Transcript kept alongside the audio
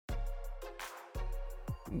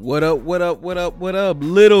What up, what up, what up, what up?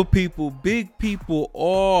 Little people, big people,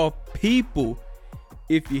 all people.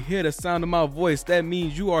 If you hear the sound of my voice, that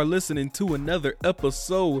means you are listening to another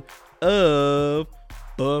episode of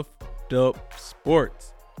Buffed Up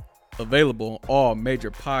Sports. Available on all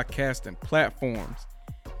major podcasting platforms.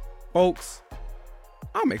 Folks,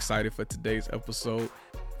 I'm excited for today's episode.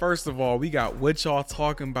 First of all, we got What Y'all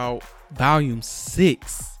Talking About Volume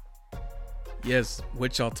 6. Yes,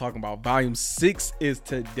 What Y'all Talking About Volume 6 is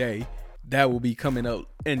today. That will be coming up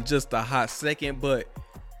in just a hot second, but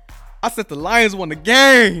I said the Lions won the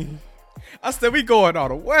game. I said we going all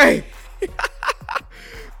the way.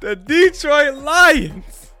 The Detroit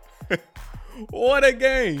Lions won a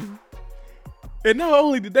game. And not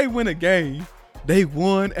only did they win a game, they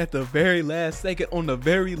won at the very last second on the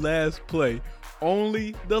very last play.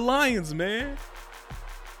 Only the Lions, man.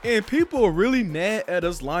 And people are really mad at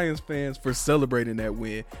us Lions fans for celebrating that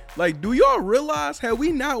win. Like, do y'all realize, had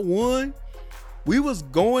we not won, we was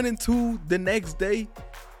going into the next day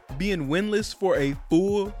being winless for a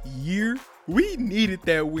full year? We needed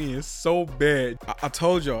that win so bad. I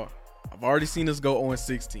told y'all, I've already seen us go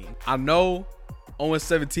 0-16. I know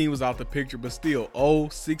 0-17 was out the picture, but still,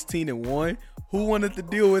 0-16-1. Who wanted to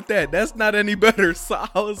deal with that? That's not any better. So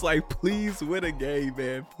I was like, please win a game,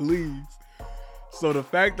 man, please. So the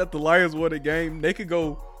fact that the Lions won a game, they could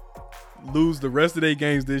go lose the rest of their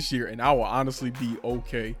games this year, and I will honestly be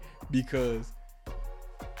okay because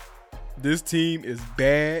this team is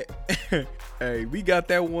bad. Hey, we got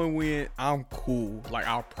that one win. I'm cool. Like,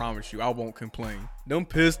 I promise you, I won't complain. Them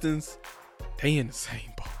Pistons, they in the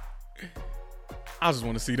same boat. I just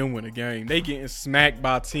want to see them win a game. They getting smacked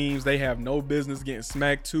by teams they have no business getting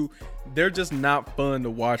smacked to. They're just not fun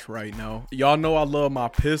to watch right now. Y'all know I love my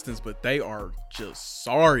Pistons, but they are just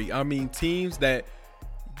sorry. I mean, teams that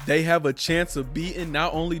they have a chance of beating,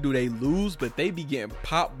 not only do they lose, but they be getting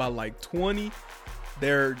popped by like 20.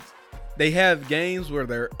 They have games where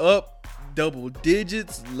they're up double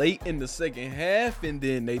digits late in the second half, and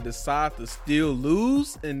then they decide to still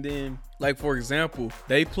lose. And then, like, for example,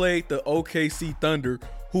 they played the OKC Thunder,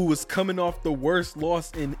 who was coming off the worst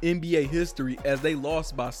loss in NBA history, as they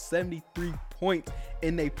lost by 73 points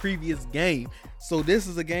in their previous game. So this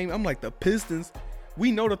is a game, I'm like, the Pistons,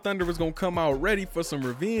 we know the Thunder was going to come out ready for some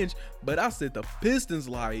revenge, but I said the Pistons,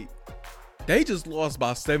 like, they just lost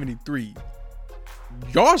by 73.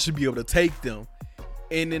 Y'all should be able to take them.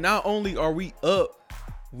 And then not only are we up,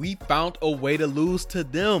 we found a way to lose to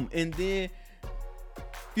them. And then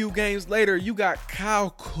a few games later, you got Kyle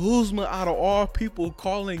Kuzma out of all people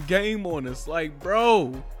calling game on us. Like,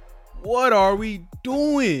 bro, what are we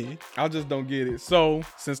doing? I just don't get it. So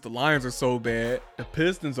since the Lions are so bad, the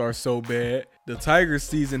Pistons are so bad, the Tigers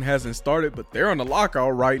season hasn't started, but they're on the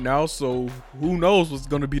lockout right now. So who knows what's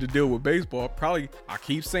going to be the deal with baseball? Probably, I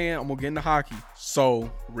keep saying I'm going to get into hockey.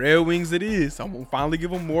 So Red Wings it is. I'm going to finally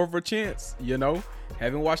give them more of a chance. You know,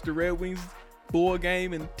 haven't watched the Red Wings full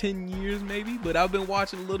game in 10 years maybe, but I've been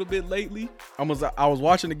watching a little bit lately. I was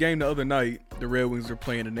watching the game the other night. The Red Wings were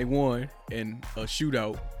playing and they won in a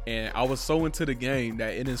shootout. And I was so into the game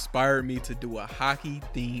that it inspired me to do a hockey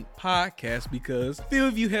themed podcast, because a few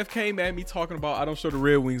of you have came at me talking about I don't show the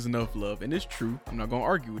Red Wings enough love. And it's true. I'm not going to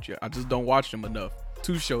argue with you. I just don't watch them enough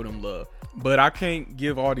to show them love. But I can't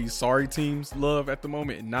give all these sorry teams love at the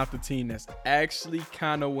moment and not the team that's actually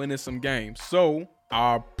kind of winning some games. So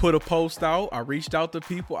I put a post out. I reached out to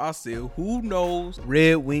people. I said, who knows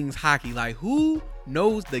Red Wings hockey? Like, who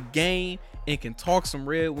knows the game and can talk some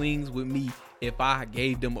Red Wings with me if I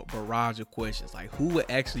gave them a barrage of questions? Like, who would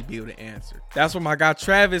actually be able to answer? That's where my guy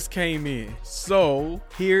Travis came in. So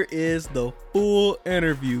here is the full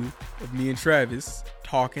interview of me and Travis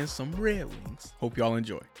talking some Red Wings. Hope y'all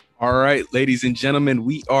enjoy. All right, ladies and gentlemen,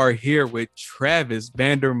 we are here with Travis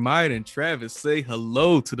Vandermeiden. And Travis, say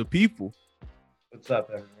hello to the people. What's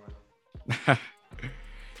up, everyone?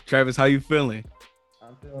 Travis, how you feeling?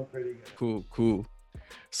 I'm feeling pretty good. Cool.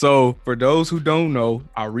 So for those who don't know,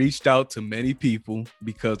 I reached out to many people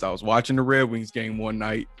because I was watching the Red Wings game one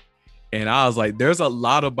night, and I was like, there's a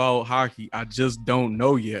lot about hockey I just don't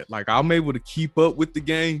know yet. Like, I'm able to keep up with the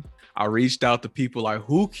game. I reached out to people like,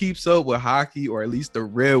 who keeps up with hockey, or at least the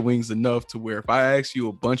Red Wings, enough to where if I ask you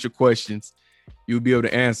a bunch of questions, you'll be able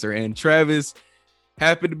to answer. And Travis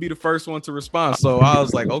happened to be the first one to respond. So I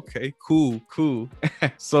was like, okay, cool.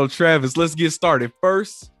 So Travis, let's get started.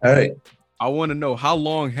 First, all right, I want to know, how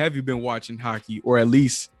long have you been watching hockey, or at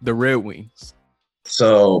least the Red Wings?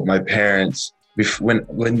 So my parents, when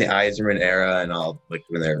the Yzerman era and all, like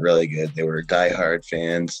when they're really good, they were diehard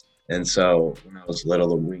fans. And so when I was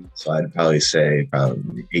little, so I'd probably say about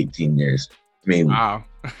 18 years. I mean, wow.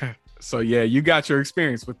 So yeah, you got your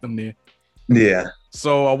experience with them then. Yeah.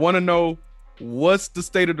 So I want to know, what's the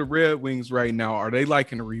state of the Red Wings right now? Are they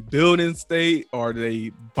like in a rebuilding state? Are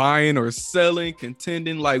they buying or selling,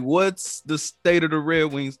 contending? Like, what's the state of the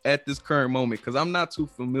Red Wings at this current moment? Because I'm not too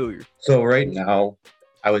familiar. So right now,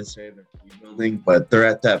 I would say they're rebuilding, but they're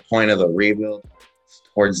at that point of the rebuild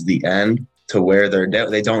towards the end to where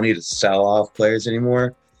they don't need to sell off players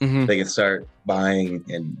anymore. Mm-hmm. They can start buying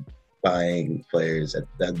players at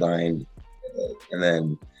the deadline, and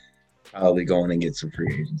then probably going and get some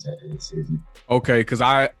free agents after this season. Okay, because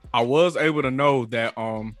I was able to know that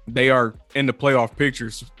they are in the playoff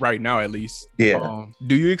pictures right now, at least. Yeah.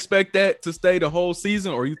 Do you expect that to stay the whole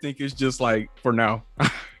season, or you think it's just like for now?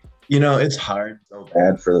 It's hard. So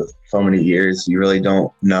bad for so many years. You really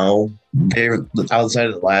don't know. They're outside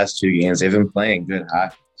of the last 2 games. They've been playing good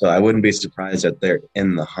hockey. So I wouldn't be surprised that they're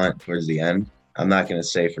in the hunt towards the end. I'm not going to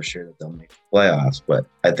say for sure that they'll make the playoffs, but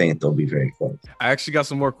I think they'll be very close. I actually got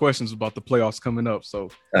some more questions about the playoffs coming up, so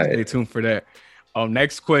stay tuned for that.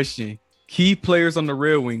 Next question. Key players on the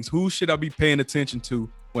Red Wings. Who should I be paying attention to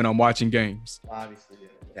when I'm watching games? Obviously,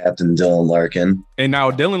 Captain Dylan Larkin. And now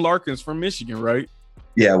Dylan Larkin's from Michigan, right?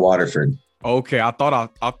 Yeah, Waterford. Okay, I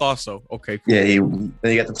thought so. Okay, cool. Yeah, then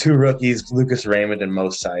you got the 2 rookies, Lucas Raymond and Mo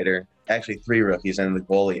Sider. Actually, 3 rookies, and the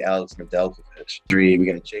goalie, Alex Nedeljkovic. 3, we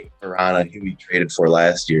got Jake Piranha, who we traded for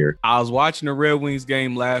last year. I was watching the Red Wings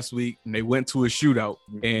game last week, and they went to a shootout,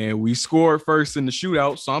 and we scored first in the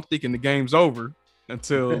shootout, so I'm thinking the game's over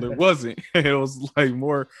until it wasn't. It was like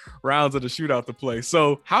more rounds of the shootout to play.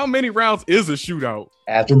 So how many rounds is a shootout?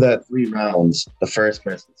 After that 3 rounds, the first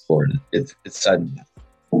person scored. It's sudden death.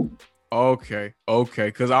 Okay.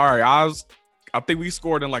 Because all right, I think we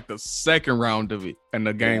scored in like the second round of it in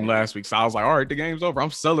the game last week. So I was like, all right, the game's over.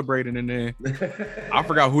 I'm celebrating, and then I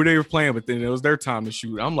forgot who they were playing, but then it was their time to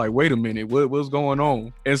shoot. I'm like, wait a minute, what's going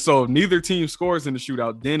on? And so neither team scores in the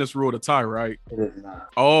shootout. Then it's ruled a tie, right? It is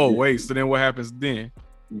not. Oh, wait. So then what happens then?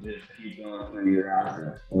 You just keep going through your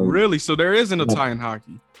rounds. Really? So there isn't a tie in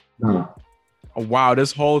hockey? No. Oh, wow,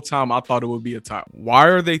 this whole time I thought it would be a tie. Why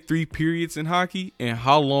are they 3 periods in hockey, and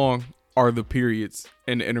how long are the periods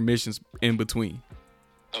and the intermissions in between?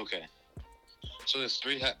 Okay, so there's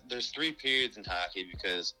three periods in hockey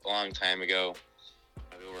because a long time ago,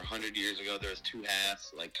 over 100 years ago, there was 2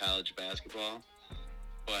 halves like college basketball,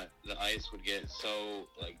 but the ice would get so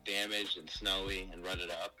like damaged and snowy and rutted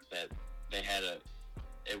up that they had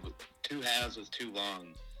 2 halves was too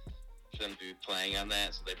long for them to be playing on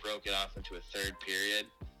that, so they broke it off into a 3rd period.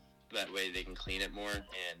 That way they can clean it more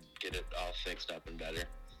and get it all fixed up and better.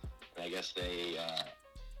 And I guess they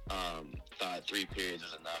thought 3 periods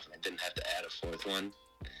was enough and I didn't have to add a 4th one.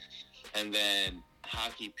 And then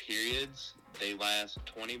hockey periods, they last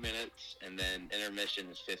 20 minutes, and then intermission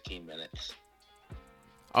is 15 minutes.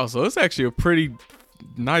 Oh, so it's actually a pretty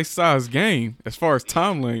nice sized game as far as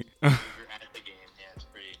time length. If you're at the game, yeah,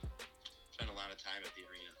 spend a lot of time at the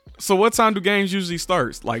arena. So what time do games usually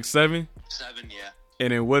start? Like 7? 7, yeah.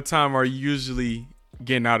 And then what time are you usually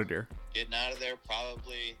getting out of there? Getting out of there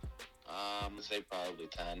probably, let's say probably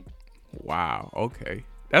 10. Wow, okay.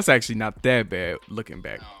 That's actually not that bad looking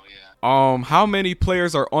back. Oh, yeah. How many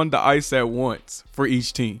players are on the ice at once for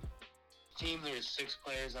each team? There's 6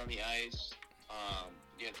 players on the ice.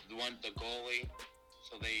 You have the goalie,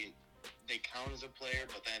 so they count as a player,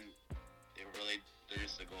 but then they're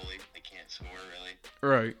just a goalie. They can't score really.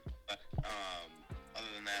 Right. But other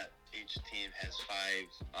than that, each team has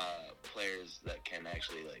 5 players that can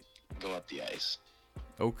actually like go up the ice.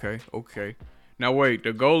 Okay. Now wait,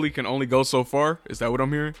 the goalie can only go so far? Is that what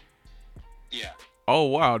I'm hearing? Yeah. Oh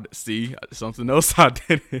wow, see, something else I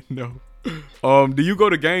didn't know. Do you go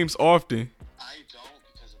to games often? I don't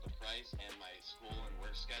because of the price and my school and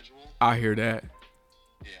work schedule. I hear that.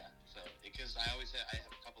 Yeah, so because I have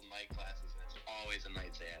a couple night classes and it's always the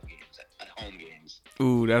nights they have games at home games.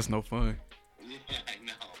 Ooh, that's no fun. Yeah, I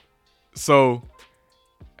know. So,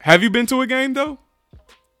 have you been to a game though?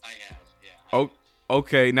 I have, yeah. Oh,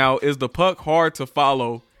 okay. Now, is the puck hard to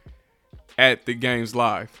follow at the games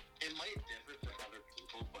live? It might differ for other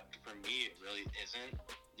people, but for me, it really isn't.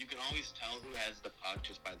 You can always tell who has the puck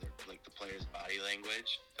just by the player's body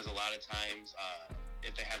language. Because a lot of times,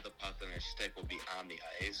 if they have the puck, then their stick will be on the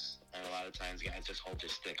ice, and a lot of times guys just hold their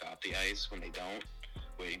stick off the ice when they don't,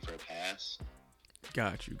 waiting for a pass.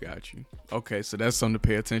 Got you. Okay, so that's something to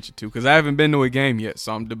pay attention to because I haven't been to a game yet,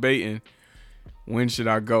 so I'm debating when should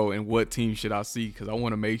I go and what team should I see because I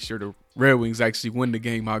want to make sure the Red Wings actually win the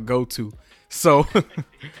game I go to. So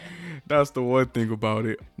that's the one thing about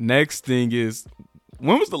it. Next thing is,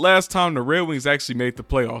 When was the last time the Red Wings actually made the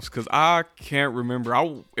playoffs? Because I can't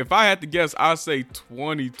remember. If I had to guess, I'd say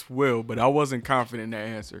 2012, but I wasn't confident in that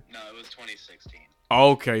answer. No, it was 2016.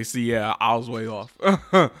 Okay, see, yeah, I was way off. Yeah,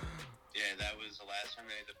 that was the last time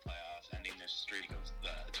they made the playoffs, ending their streak of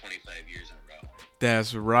 25 years in a row.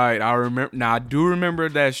 That's right. I remember. Now I do remember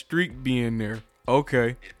that streak being there.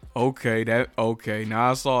 Okay, okay. Now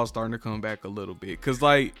I saw it starting to come back a little bit. Cause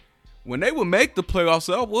like when they would make the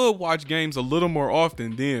playoffs, I would watch games a little more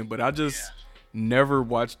often then. But I just never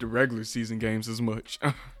watched the regular season games as much.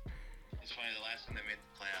 It's funny. The last time they made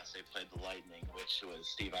the playoffs, they played the Lightning, which was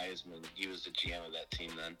Steve Eisman. He was the GM of that team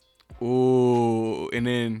then. Ooh, and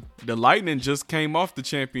then the Lightning just came off the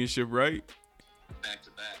championship, right? Back to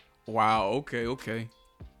back. Wow. Okay.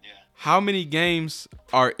 Yeah. How many games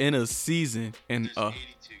are in a season? And There's 82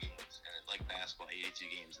 games, and like basketball, 82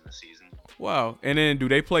 games in the season. Wow. And then do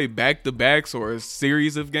they play back-to-backs or a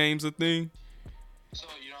series of games a thing? So,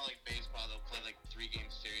 like baseball, they'll play like 3-game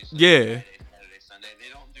series. Yeah. Friday, Saturday, Sunday. They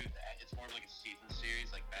don't do that. It's more of like a season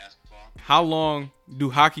series like basketball. How long do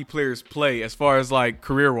hockey players play as far as like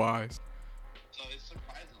career-wise? So it's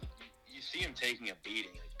surprising. Like, you see them taking a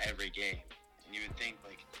beating like every game. And you would think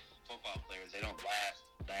like football players, they don't last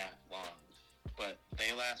that long. But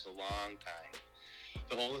they last a long time.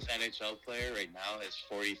 The oldest NHL player right now is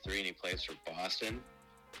 43 and he plays for Boston.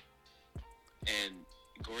 And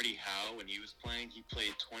Gordie Howe, when he was playing, he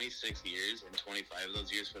played 26 years and 25 of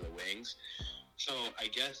those years for the Wings. So I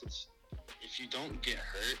guess it's if you don't get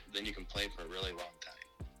hurt, then you can play for a really long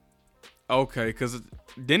time. Okay, because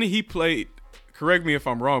didn't he play, correct me if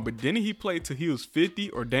I'm wrong, but didn't he play till he was 50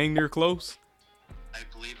 or dang near close? I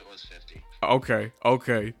believe it was 50. Okay.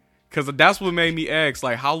 Because that's what made me ask,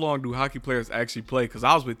 like, how long do hockey players actually play? Because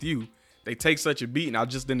I was with you. They take such a beating. I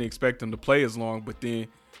just didn't expect them to play as long. But then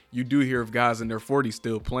you do hear of guys in their 40s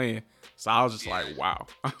still playing. So I was just like, wow.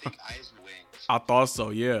 I think Eisen Wings. I thought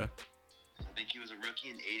so, yeah. I think he was a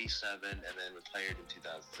rookie in 87 and then retired in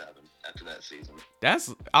 2007 after that season.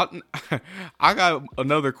 I got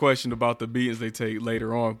another question about the beatings they take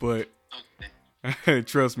later on. But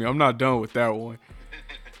trust me, I'm not done with that one.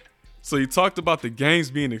 So you talked about the games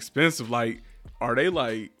being expensive. Like, are they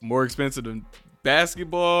like more expensive than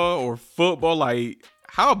basketball or football? Like,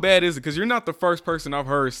 how bad is it? Because you're not the first person I've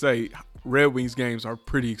heard say Red Wings games are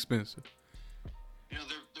pretty expensive. Their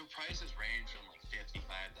prices range from like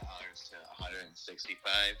 $55 to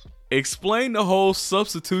 $165. Explain the whole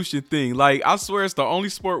substitution thing. Like, I swear it's the only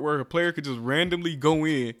sport where a player could just randomly go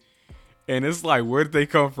in, and it's like, where did they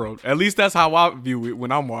come from? At least that's how I view it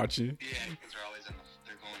when I'm watching. Yeah, because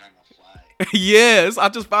they're going on the fly. Yes, I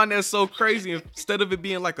just find that so crazy. Instead of it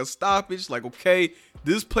being like a stoppage, like, okay,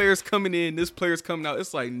 this player's coming in, this player's coming out.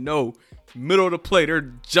 It's like, no, middle of the play,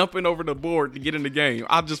 they're jumping over the board to get in the game.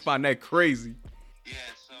 I just find that crazy. Yeah,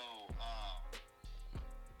 so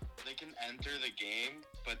they can enter the game,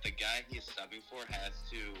 but the guy he's subbing for has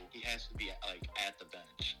to be like at the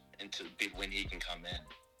bench until when he can come in.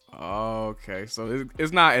 Okay, so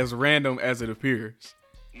it's not as random as it appears.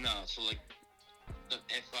 No, so like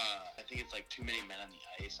if I think it's like too many men on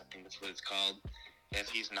the ice, I think that's what it's called. If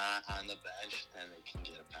he's not on the bench, then they can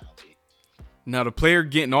get a penalty. Now the player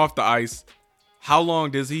getting off the ice, how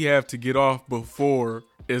long does he have to get off before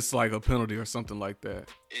it's like a penalty or something like that?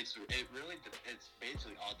 It's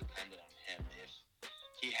basically all dependent on him. If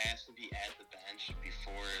he has to be at the bench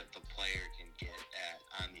before the player can get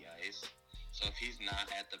on the ice. So if he's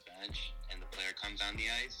not at the bench and the player comes on the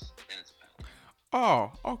ice, then it's a penalty.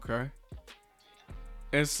 Oh, okay.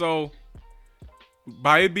 And so,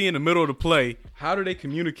 by it being the middle of the play, how do they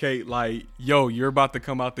communicate, like, yo, you're about to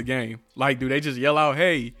come out the game? Like, do they just yell out,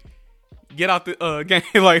 hey, get out the game?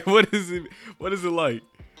 Like, what is it like? Well,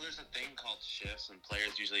 there's a thing called shifts, and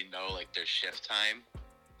players usually know, like, their shift time.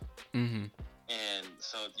 Mm-hmm. And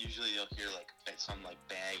so usually you'll hear, like, some, like,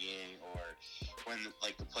 bagging, or when,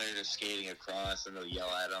 like, the player is skating across, and they'll yell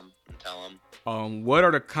at them and tell them. What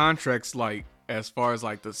are the contracts like as far as,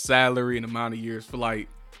 like, the salary and amount of years for, like,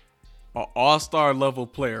 an all-star level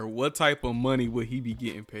player? What type of money would he be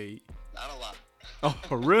getting paid? Not a lot.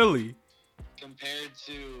 Oh, really? Compared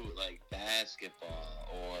to, like, basketball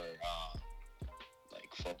or,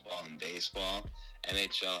 like, football and baseball,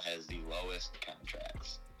 NHL has the lowest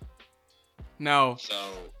contracts. Now, So,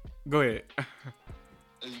 go ahead.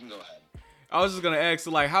 you can go ahead. I was just going to ask,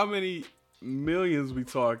 like, how many millions we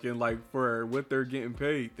talking, like, for what they're getting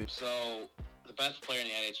paid? So, the best player in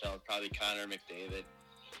the NHL is probably Connor McDavid.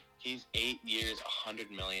 He's 8 years,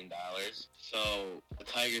 $100 million. So, the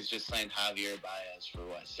Tigers just signed Javier Baez for,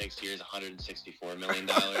 6 years, $164 million.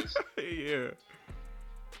 Yeah.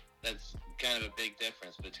 That's kind of a big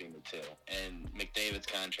difference between the two. And McDavid's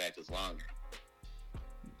contract is longer.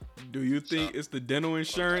 Do you think it's the dental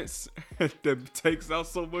insurance that takes out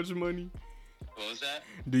so much money? What was that?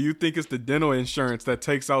 Do you think it's the dental insurance that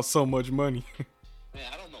takes out so much money? Man,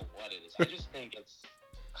 I don't know what it is. I just think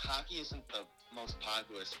hockey isn't the most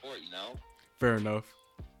popular sport, you know? Fair enough.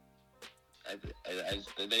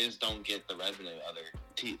 They just don't get the revenue other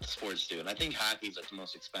sports do. And I think hockey's like the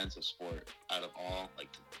most expensive sport out of all, like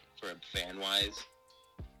for fan-wise.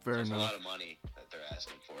 Fair enough. There's a lot of money that they're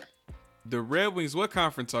asking for. The Red Wings, what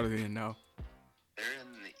conference are they in now? They're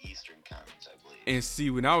in the Eastern Conference, I believe. And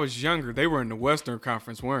see, when I was younger, they were in the Western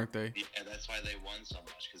Conference, weren't they? Yeah, that's why they won so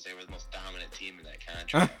much, because they were the most dominant team in that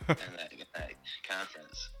contract and that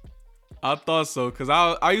conference. I thought so, because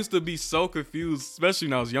I used to be so confused, especially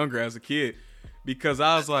when I was younger as a kid, because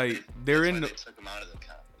I was like, they're in the... They took them out of the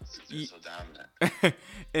conference, because they're so dominant.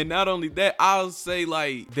 And not only that, I'll say,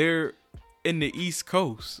 like, they're in the East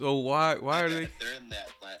Coast, so why are they...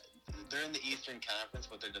 They're in the Eastern Conference,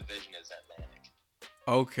 but their division is Atlantic.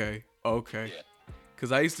 Okay. Yeah.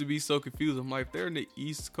 Because I used to be so confused. I'm like, if they're in the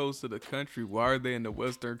East Coast of the country, why are they in the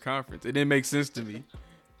Western Conference? It didn't make sense to me.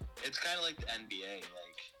 It's kind of like the NBA,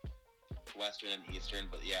 like Western and Eastern,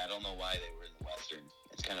 but yeah, I don't know why they were in the Western.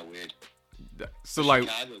 It's kind of weird. So, like,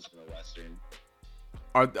 Chicago's in the Western.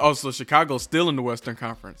 So Chicago's still in the Western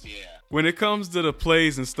Conference. Yeah. When it comes to the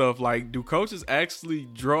plays and stuff, like, do coaches actually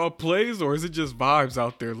draw plays, or is it just vibes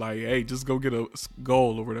out there? Like, hey, just go get a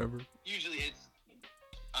goal or whatever. Usually, it's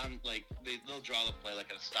like they'll draw the play like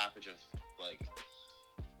at a stoppage of like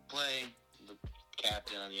play. The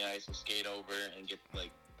captain on the ice will skate over and get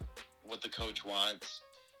like what the coach wants.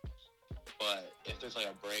 But if there's like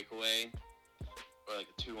a breakaway or like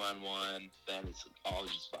a 2-on-1, then it's all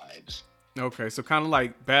just vibes. Okay, so kind of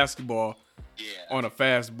like basketball on a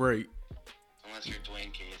fast break. Unless you're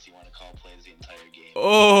Dwayne Case, you want to call plays the entire game.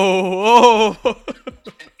 Oh.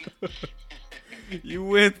 You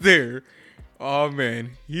went there. Oh,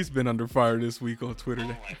 man. He's been under fire this week on Twitter.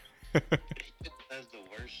 He says the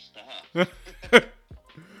worst stuff.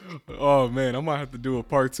 Oh, man. I might have to do a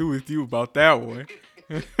part 2 with you about that one.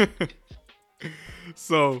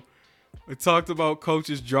 So... we talked about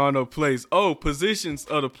coaches drawing up plays. Oh, positions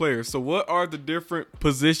of the players. So what are the different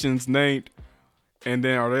positions named? And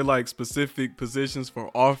then are they like specific positions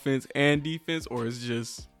for offense and defense? Or is it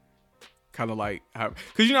just kind of like...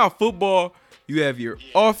 because you know how football, you have your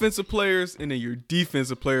offensive players and then your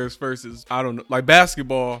defensive players versus, I don't know, like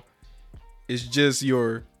basketball is just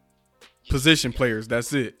your position players.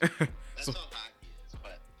 That's it. That's how hockey is.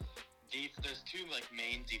 But there's two like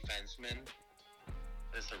main defensemen.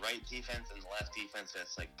 There's the right defense and the left defense.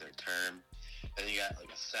 That's like their term. Then you got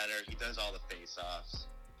like a center. He does all the face-offs,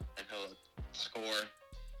 and he'll score,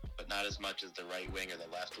 but not as much as the right wing or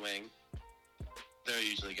the left wing. They're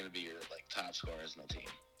usually going to be your like top scorers in the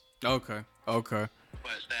team. Okay.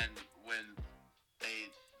 But then when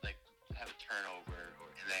they like have a turnover,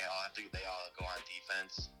 and they all go on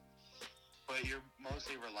defense, but you're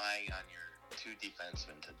mostly relying on your two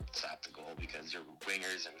defensemen to stop the goal because your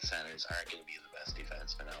wingers and centers aren't going to be the best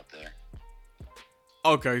defensemen out there.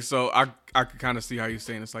 Okay, so I could kind of see how you're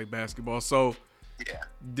saying it's like basketball. So yeah,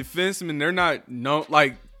 defensemen, they're not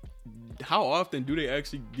like how often do they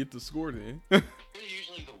actually get the score then? They're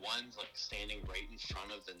usually the ones like standing right in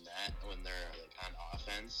front of the net when they're like on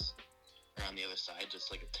offense or on the other side,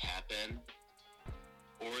 just like a tap in.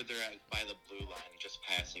 Or they're by the blue line just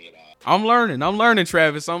passing it off. I'm learning,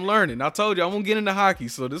 Travis. I'm learning. I told you I'm going to get into hockey,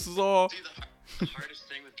 so this is all... See, the hardest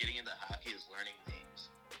thing with getting into hockey is learning names.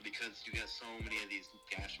 Because you got so many of these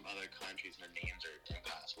guys from other countries and their names are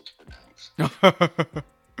impossible to pronounce.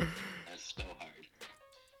 That's so hard.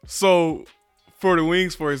 So, for the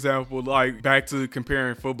Wings, for example, like back to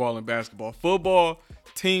comparing football and basketball. Football,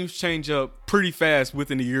 teams change up pretty fast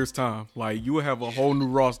within a year's time. Like, you will have a whole new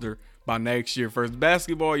roster by next year. First,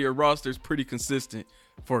 basketball, your roster is pretty consistent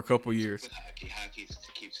for a couple years. With hockey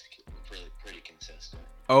keeps really pretty consistent.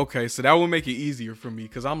 Okay, so that would make it easier for me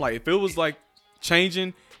because I'm like, if it was like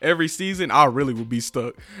changing every season, I really would be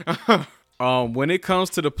stuck. When it comes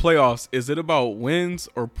to the playoffs, is it about wins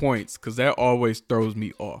or points? Because that always throws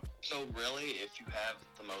me off. So really, if you have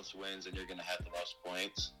the most wins, then you're going to have the most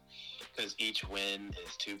points because each win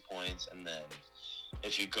is 2 points, and then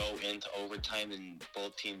if you go into overtime, then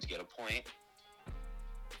both teams get a point.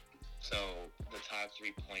 So the top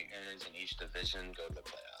 3 point earners in each division go to the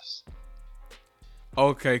playoffs.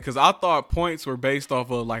 Okay, because I thought points were based off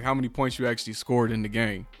of like how many points you actually scored in the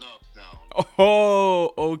game. No.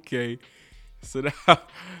 Oh, okay. So that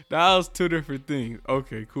was two different things.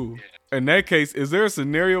 Okay, cool. In that case, is there a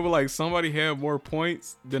scenario where like somebody had more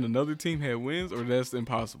points than another team had wins, or that's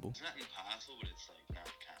impossible? It's not impossible, but it's like not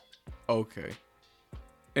common. Okay.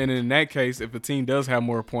 And in that case, if a team does have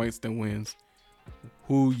more points than wins,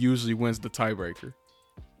 who usually wins the tiebreaker?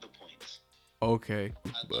 The points. Okay. I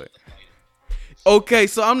love But the fighting. okay,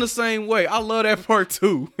 so I'm the same way. I love that part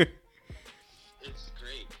too. It's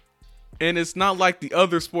great. And it's not like the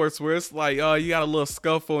other sports where it's like, oh, you got a little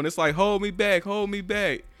scuffle and it's like, hold me back, hold me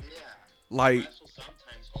back. Yeah. Like, Refs will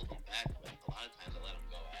sometimes hold them back, but a lot of times they let them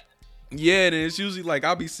go at it. yeah, and it's usually like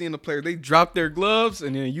I'll be seeing the player, they drop their gloves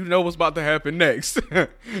and then you know what's about to happen next.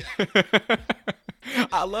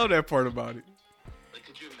 I love that part about it. Like,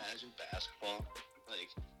 could you imagine basketball? Like,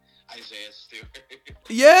 Isaiah Stewart.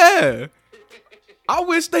 Yeah. I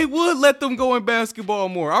wish they would let them go in basketball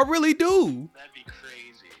more. I really do. That'd be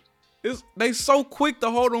crazy. They so quick to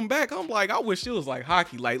hold them back. I'm like, I wish it was like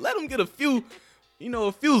hockey. Like, let them get a few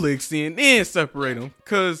licks in, then separate them.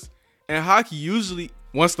 Because in hockey, usually,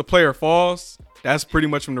 once the player falls, that's pretty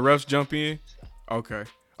much when the refs jump in. Okay.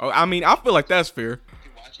 Oh, I mean, I feel like that's fair. Dude,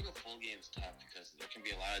 watching a full game is tough because there can be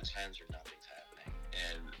a lot of times where nothing's happening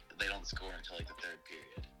and they don't score until like the third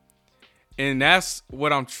period. And that's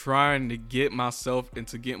what I'm trying to get myself and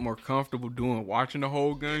to get more comfortable doing, watching the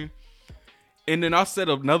whole game. And then I said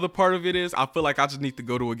another part of it is I feel like I just need to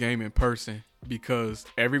go to a game in person because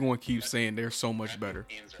everyone keeps saying they're so much better.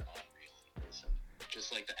 Games are unreal in person.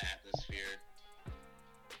 Just like the atmosphere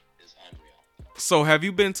is unreal. So have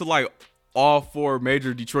you been to like all 4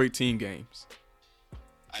 major Detroit team games?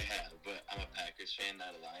 I have, but I'm a Packers fan, not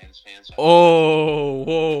a Lions fan. So Oh,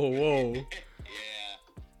 whoa. yeah.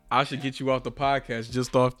 I should get you off the podcast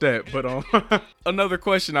just off that. But another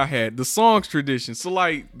question I had, the songs tradition. So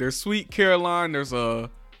like there's Sweet Caroline, there's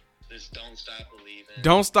There's Don't Stop Believing.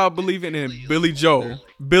 Don't Stop Believing, and Billy Joel.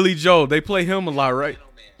 Billy Joel, they play him a lot, right?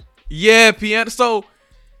 Piano Man. Yeah, piano. So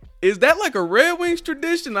is that like a Red Wings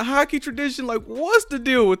tradition, a hockey tradition? Like what's the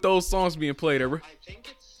deal with those songs being played ever? I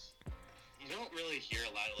think you don't really hear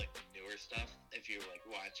a lot of like the newer stuff if you're like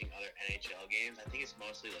watching other NHL games. I think it's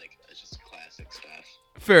mostly like it's just classic stuff.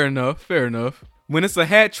 Fair enough. When it's a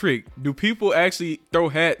hat trick, do people actually throw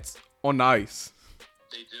hats on the ice?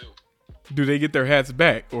 They do. Do they get their hats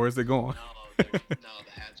back, or is it gone? No, the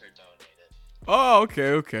hats are donated. Oh,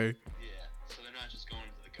 okay. Yeah, so they're not just going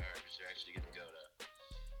to the garbage. They're actually going to go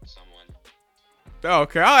to someone.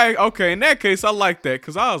 Okay. In that case, I like that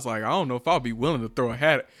because I was like, I don't know if I'll be willing to throw a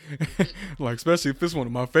hat, like especially if it's one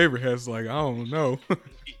of my favorite hats. Like I don't know. Yeah.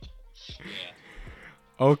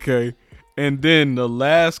 Okay. And then the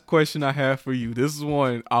last question I have for you. This is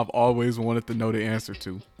one I've always wanted to know the answer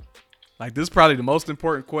to. Like this is probably the most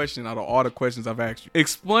important question out of all the questions I've asked you.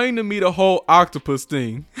 Explain to me the whole octopus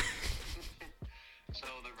thing. So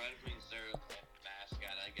the Red Wings, their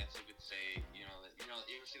mascot, I guess you could say, you ever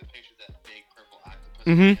see the picture of that big purple octopus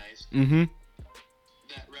on the ice? Mm-hmm.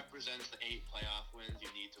 That represents the 8 playoff wins you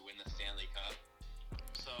need to win the Stanley Cup.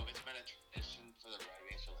 So it's been a tradition for the Red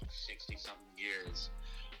Wings for like 60-something years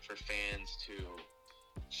for fans to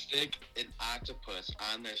stick an octopus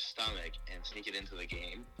on their stomach and sneak it into the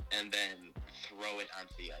game and then throw it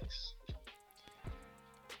onto the ice.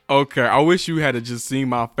 Okay, I wish you had to just see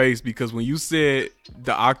my face because when you said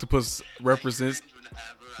the octopus represents,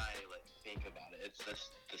 Whenever I think about it, it's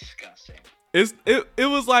just disgusting. it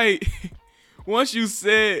was like once you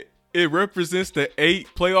said it represents the 8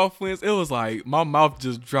 playoff wins, it was like my mouth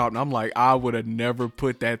just dropped. And I'm like, I would have never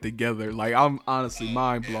put that together. Like I'm honestly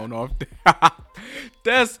mind blown off.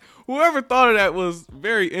 That's whoever thought of that was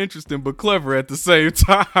very interesting but clever at the same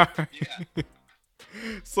time. Yeah.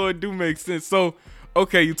 So it do make sense. So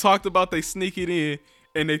okay, you talked about they sneak it in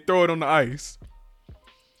and they throw it on the ice.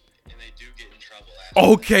 And they do get in trouble after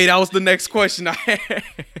Okay, that was the next question I had.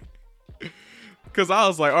 Because I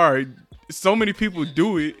was like, all right, so many people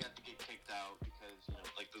do it. You have to get kicked out because,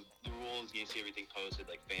 like the rules, you see everything posted,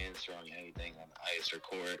 like fans throwing anything on the ice or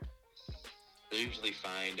court. They're usually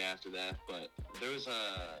fined after that, but there was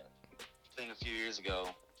a thing a few years ago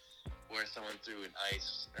where someone threw an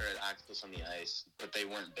octopus on the ice, but they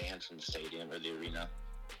weren't banned from the stadium or the arena.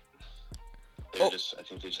 I think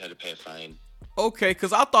they just had to pay a fine. Okay,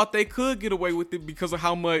 because I thought they could get away with it because of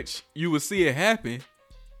how much you would see it happen.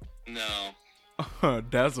 No.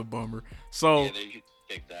 That's a bummer. So, Yeah, they get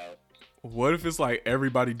kicked out. what if it's like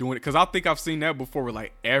everybody doing it? Because I think I've seen that before where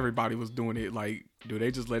like everybody was doing it. Like, do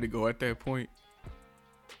they just let it go at that point?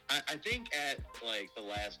 I think at, like, the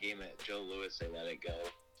last game at Joe Louis, they let it go.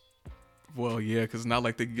 Well, yeah, because it's not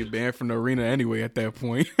like they could get banned from the arena anyway at that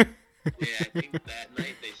point. Yeah, I think that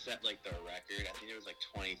night they set, like, the record. I think it was, like,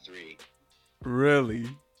 23. Really?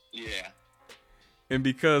 Yeah. And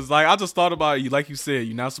because, like, I just thought about you, like you said,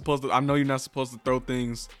 you're not supposed to, I know you're not supposed to throw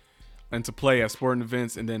things into play at sporting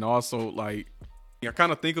events. And then also, like, I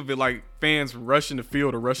kind of think of it like fans rushing the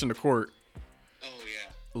field or rushing the court. Oh,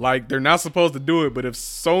 yeah. Like, they're not supposed to do it, but if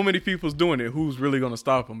so many people's doing it, who's really going to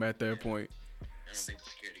stop them at that point? I don't think the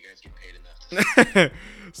security guards get paid enough to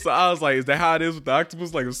So I was like, is that how it is with the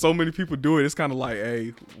octopus? Like, if so many people do it, it's kind of like,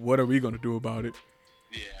 hey, what are we going to do about it?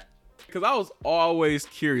 Yeah. Because I was always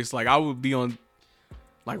curious. Like, I would be on,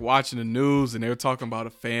 like, watching the news, and they were talking about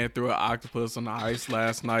a fan threw an octopus on the ice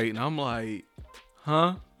last night, and I'm like,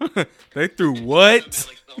 huh? They threw what?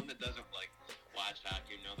 Like someone that doesn't like watch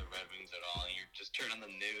hockey or know the Red Wings at all, and you just turn on the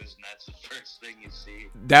news, and that's the first thing you see.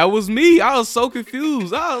 That was me. I was so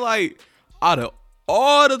confused. I was like, out of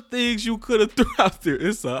all the things you could have threw out there,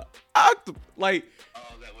 it's a octopus. Like, Oh,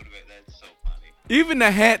 that would have been, that's so funny. even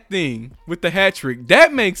the hat thing with the hat trick,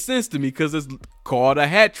 that makes sense to me because it's called a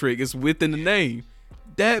hat trick. It's within the name.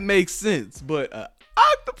 That makes sense. But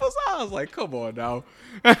octopus, I was like, come on now.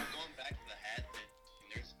 Going back to the hat thing,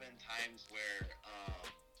 there's been times where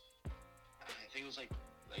I think it was like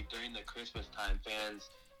during the Christmas time, fans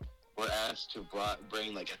were asked to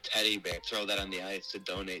bring like a teddy bear, throw that on the ice to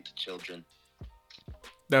donate to children.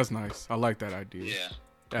 That's nice. I like that idea. Yeah.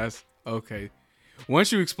 That's okay.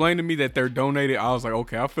 Once you explained to me that they're donated, I was like,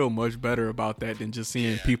 okay, I feel much better about that than just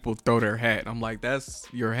seeing people throw their hat. I'm like, that's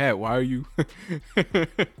your hat. Why are you? Yeah,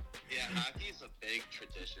 hockey is a big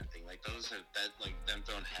tradition thing. Like those are like them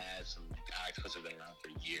throwing hats and octopus have been around for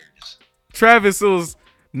years. Travis, it was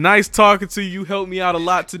nice talking to you. You helped me out a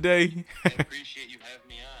lot today. I appreciate you having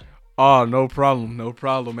me on. Oh, no problem. No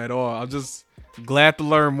problem at all. I'm just glad to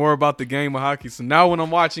learn more about the game of hockey. So now when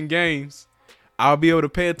I'm watching games, I'll be able to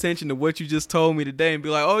pay attention to what you just told me today and be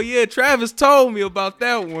like, oh, yeah, Travis told me about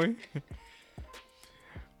that one. You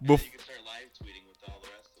can start live tweeting with all the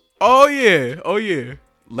rest of them. Oh, yeah. Oh, yeah.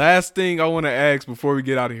 Last thing I want to ask before we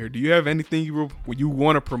get out of here. Do you have anything you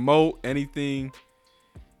want to promote? Anything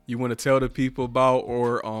you want to tell the people about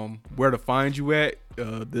or where to find you at? So if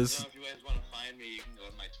you guys want to find me, you can go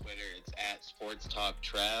to my Twitter. It's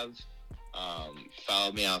 @SportsTalkTrav.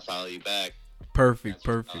 Follow me, I'll follow you back. Perfect.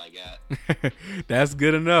 That's all I got. That's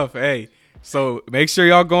good enough. Hey, so make sure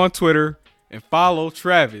y'all go on Twitter and follow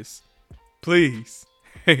Travis, please,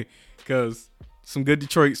 because some good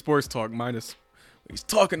Detroit sports talk. Minus he's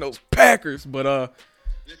talking those Packers, but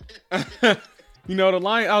you know the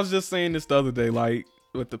Lions. I was just saying this the other day, like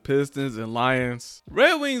with the Pistons and Lions,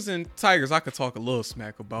 Red Wings and Tigers. I could talk a little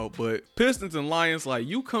smack about, but Pistons and Lions, like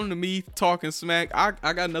you come to me talking smack,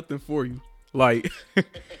 I got nothing for you. Like.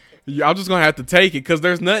 I'm just going to have to take it because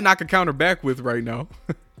there's nothing I can counter back with right now.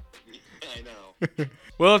 I know.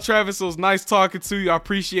 Well, Travis, it was nice talking to you. I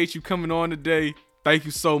appreciate you coming on today. Thank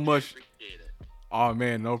you so much. Appreciate it. Oh,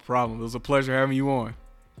 man, no problem. It was a pleasure having you on.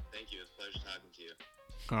 Thank you. It's a pleasure talking to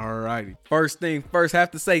you. All righty. First thing first,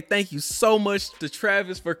 have to say thank you so much to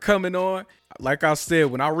Travis for coming on. Like I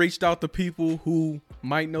said, when I reached out to people who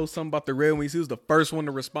might know something about the Red Wings, he was the first one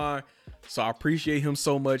to respond. So I appreciate him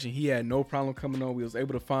so much, and he had no problem coming on. We was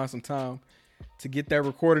able to find some time to get that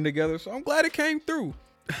recording together, so I'm glad it came through.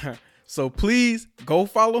 So please go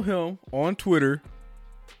follow him on Twitter.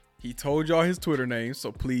 He told y'all his Twitter name,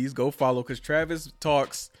 so please go follow, because Travis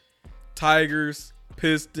talks Tigers,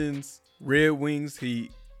 Pistons, Red Wings.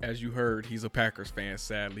 He, as you heard, he's a Packers fan,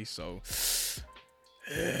 sadly, so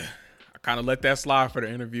I kind of let that slide for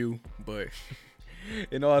the interview, but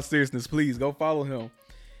in all seriousness, please go follow him.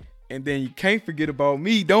 And then you can't forget about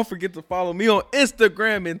me. Don't forget to follow me on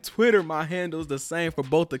Instagram and Twitter. My handle is the same for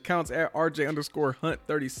both accounts at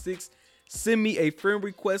RJ_Hunt36. Send me a friend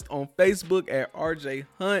request on Facebook at RJ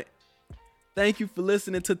Hunt. Thank you for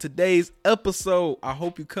listening to today's episode. I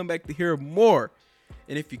hope you come back to hear more.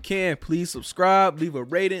 And if you can, please subscribe, leave a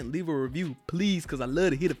rating, leave a review, please, because I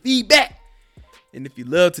love to hear the feedback. And if you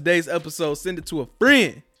love today's episode, send it to a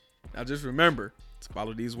friend. Now just remember to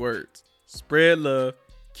follow these words. Spread love.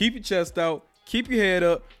 Keep your chest out. Keep your head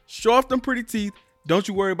up. Show off them pretty teeth. Don't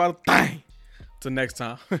you worry about a thing. Till next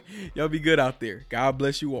time. Y'all be good out there. God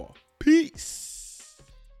bless you all. Peace.